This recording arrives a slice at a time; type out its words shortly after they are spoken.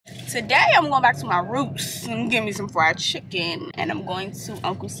Today I'm going back to my roots and give me some fried chicken, and I'm going to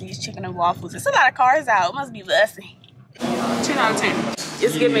Uncle C's Chicken and Waffles. There's a lot of cars out. It must be busy. 10 out of 10.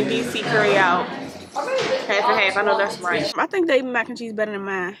 It's giving DC curry out. Half and half. I know that's right. I think they mac and cheese better than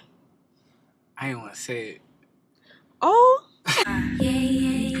mine. I ain't want to say it. Oh.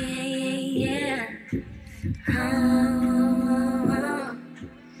 Yeah.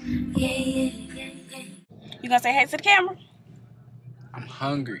 You gonna say hey to the camera? I'm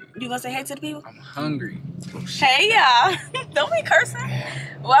hungry. You gonna say hey to the people? I'm hungry. Hey y'all. Don't be cursing.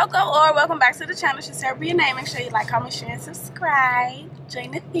 Welcome back to the channel. She's Bria'Na. Make sure you like, comment, share, and subscribe.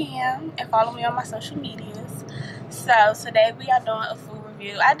 Join the fam and follow me on my social medias. So today we are doing a food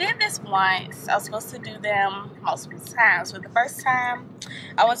review. I did this once. I was supposed to do them multiple times. But the first time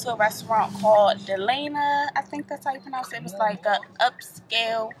I went to a restaurant called Delana. I think that's how you pronounce it. It was like an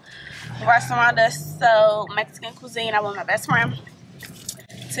upscale restaurant that's so Mexican cuisine. I went with my best friend.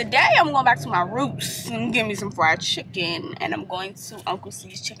 Today I'm going back to my roots and give me some fried chicken, and I'm going to Uncle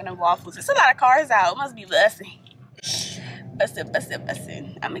C's Chicken and Waffles. There's a lot of cars out. It must be busy.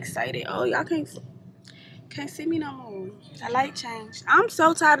 Bussin'. I'm excited. Oh, y'all can't see me no more. I like change. I'm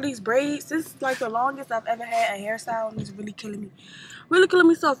so tired of these braids. This is like the longest I've ever had a hairstyle, and it's really killing me. Really killing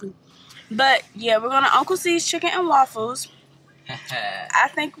me softly. But yeah, we're going to Uncle C's Chicken and Waffles. I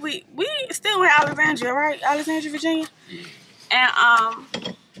think we still in Alexandria, right? Alexandria, Virginia. Yeah. And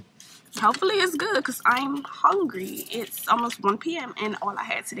hopefully it's good because I'm hungry. It's almost 1 p.m. and all I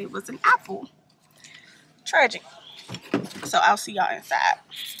had today was an apple. Tragic. So I'll see y'all inside.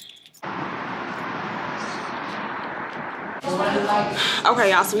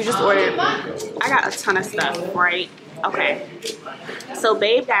 Okay, y'all, so we just ordered. I got a ton of stuff, right? Okay. So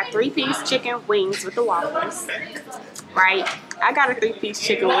babe got 3-piece chicken wings with the waffles, right? I got a 3-piece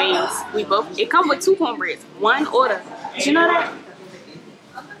chicken wings. It come with 2 cornbreads. One order. Did you know that?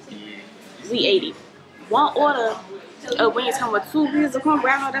 We 80. One order of wings come with 2 pieces of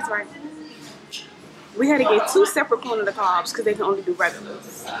cornbread. I know that's right. We had to get 2 separate corn of the carbs because they can only do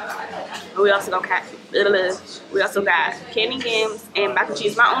regulars. And we also got candy yams and mac and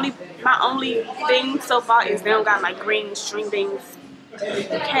cheese. My only thing so far is they don't got like green string beans,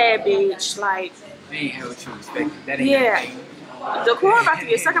 cabbage, like. They ain't had what you expected. That ain't anything. The corn about to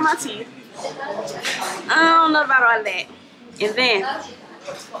get stuck in my teeth. I don't know about all that. And then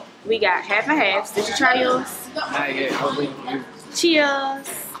we got half and halves. Did you try yours? Not yet. I'll wait for you. Cheers.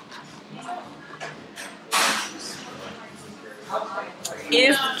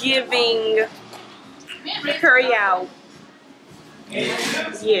 It's giving curry out.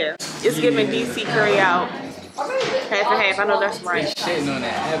 Yeah, it's giving DC curry out. Half and half. I know that's right. Shitting on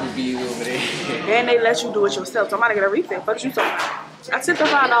that Applebee's over there. And they let you do it yourself. So I'm about to get a refill. What you talking about? I took the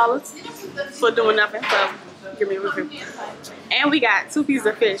 $5 for doing nothing. So give me a refill. And we got 2 pieces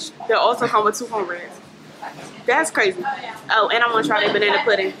of fish. They'll also come with 2 cornbreads. That's crazy. Oh, and I'm gonna try their banana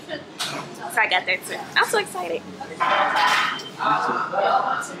pudding. So I got that too. I'm so excited.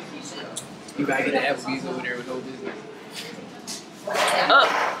 You gotta get the Applebee's over there with no business.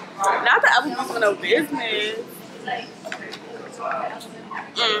 Not the Applebee's with no business.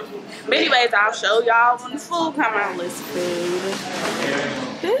 But anyways, I'll show y'all when the food come out. Listen, baby.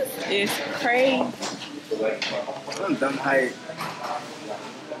 This is crazy. I'm dumb hype.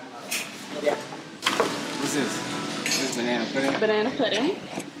 What's this? This banana pudding? Banana pudding.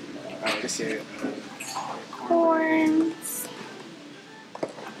 Alright, this here. Corns.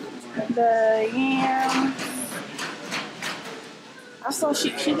 The yam. Also,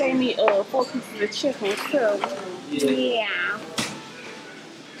 she gave me 4 pieces of chicken too. Yeah.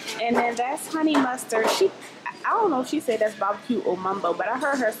 And then that's honey mustard. I don't know if she said that's barbecue or mumbo, but I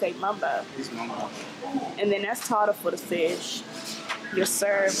heard her say mumbo. This mumbo. And then that's tartar for the fish. You're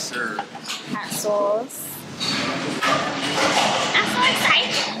served hot sauce. I'm so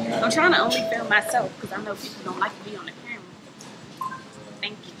excited. I'm trying to only film myself because I know people don't like to be on the camera.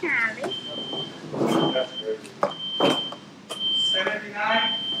 Thank you, Kylie.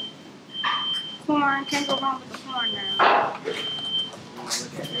 $7.99. Corn, can't go wrong with the corn now.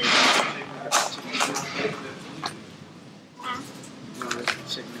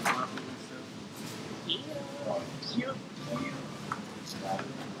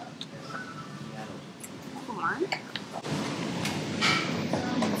 Corn.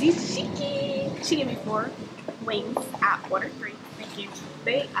 She gave me 4 wings. I ordered 3. Thank you.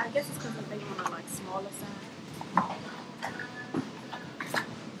 I guess it's because they want a like smaller size.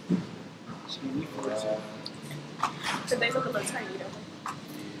 So they look a little tiny though.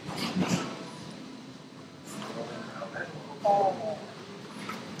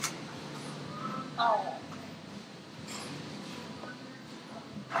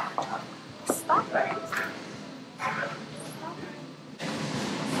 Stop it.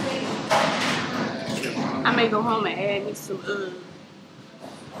 I may go home and add me some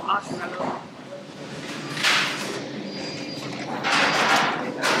marshmallow.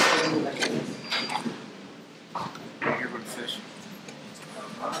 Here for the fish.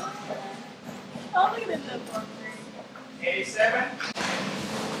 Oh, look at this little one. 87.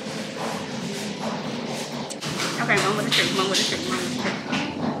 Okay, one with the shake, one with the shake, one with the shake.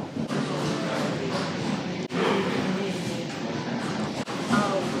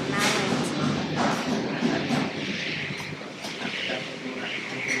 Oh, nice.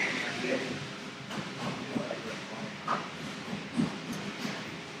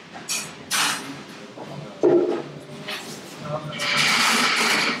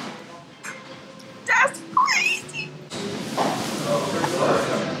 That's crazy.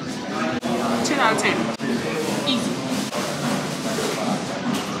 10 out of 10. Easy.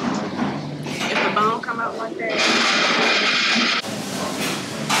 If the bone come out like that.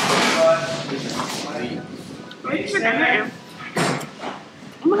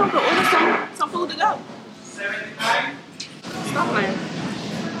 I'm gonna have to order some food to go. 79. Stop playing.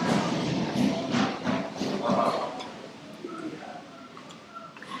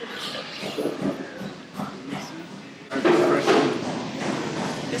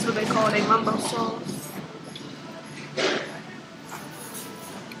 This is what they call their mumbo sauce.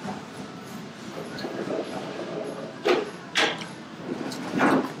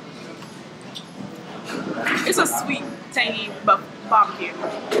 It's a sweet, tangy barbecue,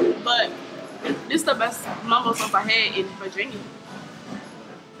 but this is the best mumbo sauce I had in Virginia.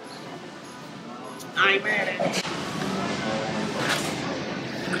 I ain't mad at it.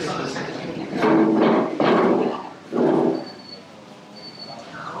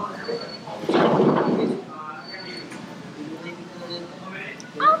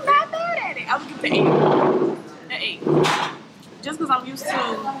 I'm not mad at it. I would give it an 8. Just because I'm used to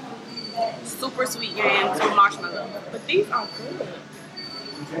super sweet yams with marshmallow. But these are good.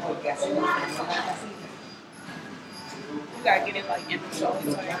 You gotta get it like in the sauce.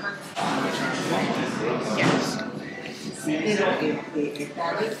 Yes.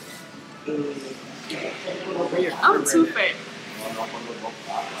 I'm too fat.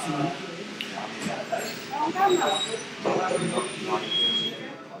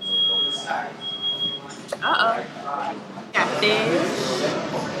 Uh-oh. Got this.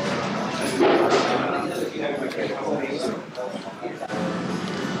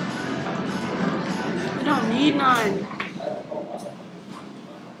 I don't need none.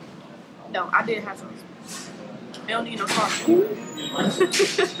 No, I did have some. I don't need no sauce.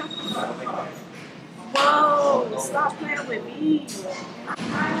 Whoa, stop playing with me.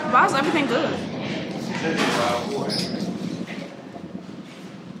 Why is everything good?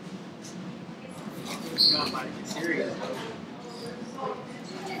 I'm about to get serious.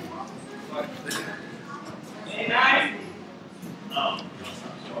 89. Oh.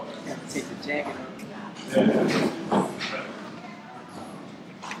 Have to take the jacket off.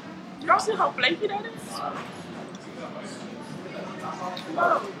 Y'all see how flaky that is?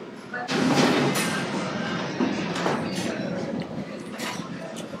 Whoa.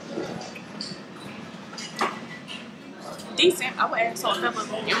 Decent. I would add salt and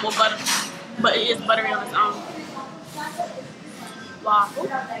pepper and more butter, but it is buttery on its own. Waffle.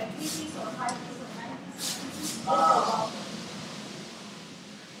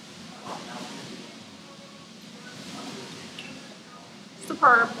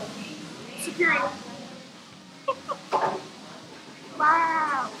 Superb. Superior.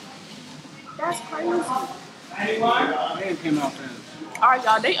 Wow. That's crazy. They came out fast. Alright,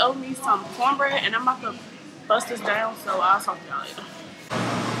 y'all, they owe me some cornbread and I'm about to bust this down, so I'll talk to y'all later.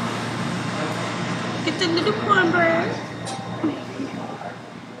 Get the little cornbread.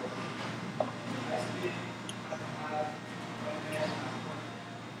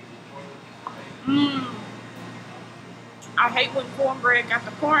 I hate when cornbread got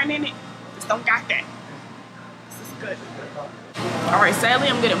the corn in it. Just don't got that. This is good. Alright, sadly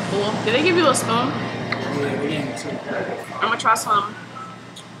I'm getting full. Did they give you a spoon? Yeah, we ain't too. I'm gonna try some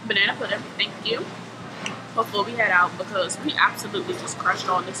banana pudding. Thank you. Before we head out because we absolutely just crushed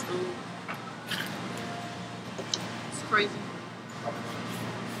all this food. It's crazy.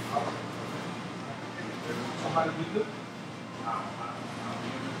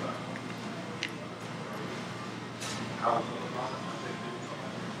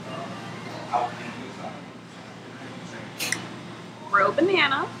 Real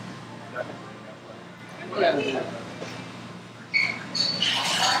banana. Let me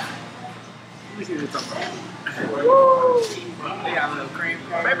see what they're talking about. Woo! They got a little cream.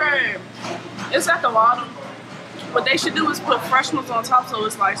 Baby, it's at the bottom. What they should do is put fresh ones on top so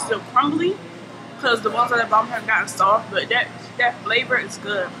it's like still crumbly. Because the ones at the bottom have gotten soft, but that flavor is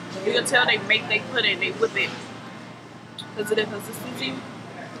good. You can tell they whip it. Because of the consistency.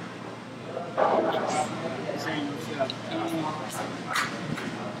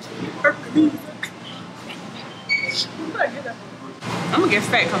 I'm gonna get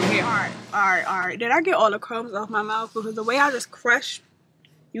fat coming here. Alright. Did I get all the crumbs off my mouth? Because the way I just crushed.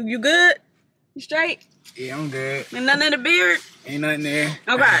 You good? You straight? Yeah, I'm good. And nothing in the beard? Ain't nothing there.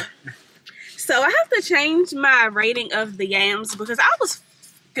 Okay. So I have to change my rating of the yams because I was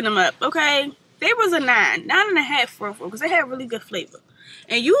fucking them up, okay? They was a 9.5 for because they had really good flavor.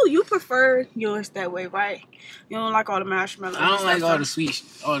 And you prefer yours that way, right? You don't like all the marshmallows. I don't like all the sweet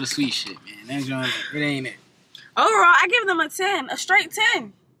shit, man. That joint, it ain't it. Overall, I give them a 10, a straight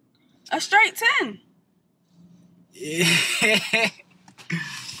 10. A straight 10. Yeah.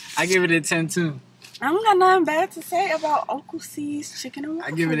 I give it a 10 too. I don't got nothing bad to say about Uncle C's chicken and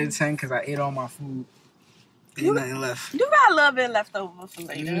waffles. I give it a 10 because I ate all my food. Ain't nothing left. You got a little bit left over for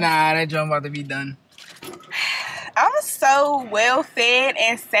later. Nah, that joint about to be done. I'm so well fed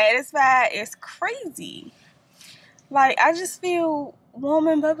and satisfied. It's crazy. Like, I just feel warm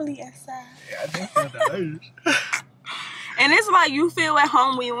and bubbly inside. Yeah, I think that is. And it's like you feel at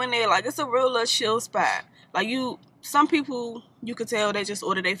home when you in there. Like, it's a real little chill spot. Like, some people, you could tell they just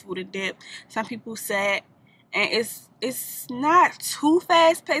order their food and dip. Some people sat. And it's not too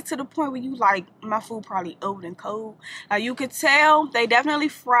fast paced to the point where you like, my food probably old and cold. Like, you could tell they definitely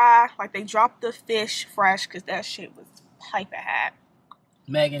fry. Like, they dropped the fish fresh because that shit was piping hot.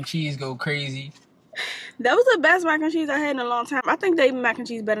 Mac and cheese go crazy. That was the best mac and cheese I had in a long time. I think they mac and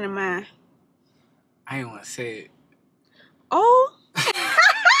cheese better than mine. I ain't want to say it. Oh. Because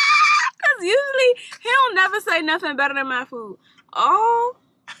usually he don't never say nothing better than my food. Oh.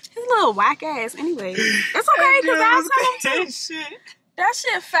 His little whack ass. Anyway, it's okay because I'll tell him too. That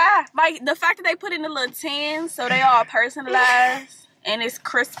shit fire. Like, the fact that they put in the little tins so they all personalized and it's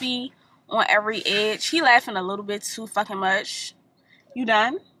crispy on every edge. He laughing a little bit too fucking much. You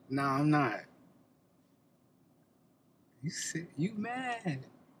done? No, I'm not. You mad?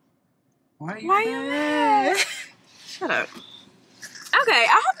 Why you mad? Shut up. Okay,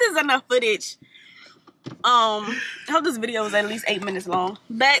 I hope there's enough footage. I hope this video is at least 8 minutes long.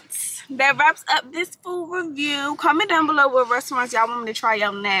 But that wraps up this food review. Comment down below what restaurants y'all want me to try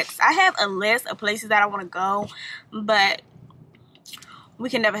out next. I have a list of places that I want to go, but we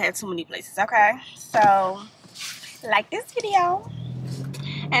can never have too many places, okay? So, like this video.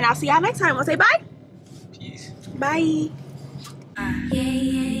 And I'll see y'all next time. We'll say bye. Peace. Bye.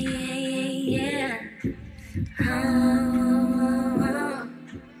 Yeah.